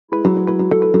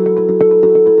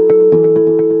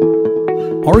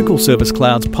Oracle Service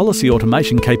Cloud's policy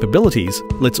automation capabilities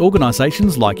lets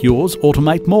organisations like yours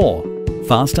automate more,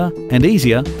 faster and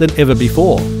easier than ever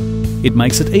before. It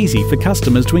makes it easy for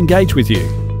customers to engage with you.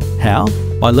 How?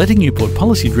 By letting you put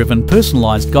policy-driven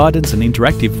personalised guidance and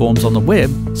interactive forms on the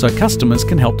web so customers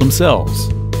can help themselves.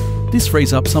 This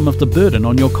frees up some of the burden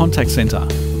on your contact centre.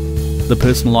 The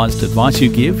personalised advice you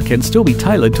give can still be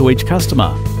tailored to each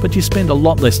customer, but you spend a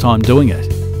lot less time doing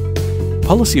it.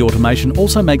 Policy automation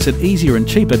also makes it easier and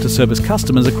cheaper to service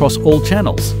customers across all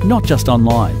channels, not just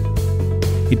online.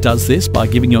 It does this by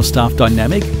giving your staff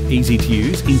dynamic,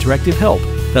 easy-to-use, interactive help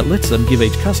that lets them give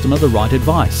each customer the right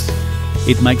advice.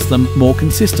 It makes them more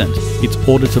consistent, it's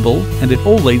auditable, and it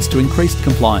all leads to increased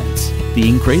compliance. The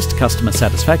increased customer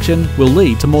satisfaction will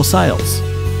lead to more sales.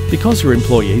 Because your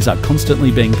employees are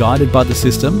constantly being guided by the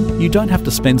system, you don't have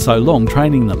to spend so long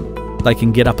training them. They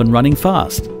can get up and running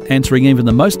fast, answering even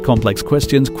the most complex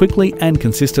questions quickly and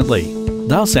consistently.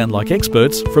 They'll sound like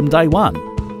experts from day one.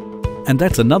 And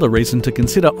that's another reason to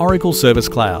consider Oracle Service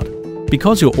Cloud.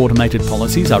 Because your automated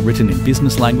policies are written in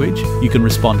business language, you can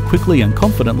respond quickly and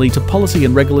confidently to policy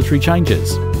and regulatory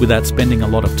changes without spending a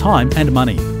lot of time and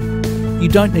money. You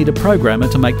don't need a programmer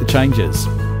to make the changes,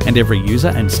 and every user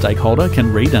and stakeholder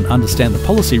can read and understand the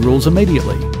policy rules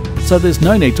immediately, so there's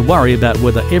no need to worry about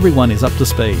whether everyone is up to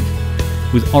speed.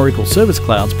 With Oracle Service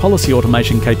Cloud's policy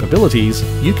automation capabilities,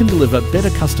 you can deliver better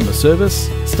customer service,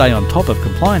 stay on top of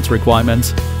compliance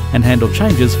requirements, and handle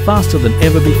changes faster than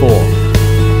ever before.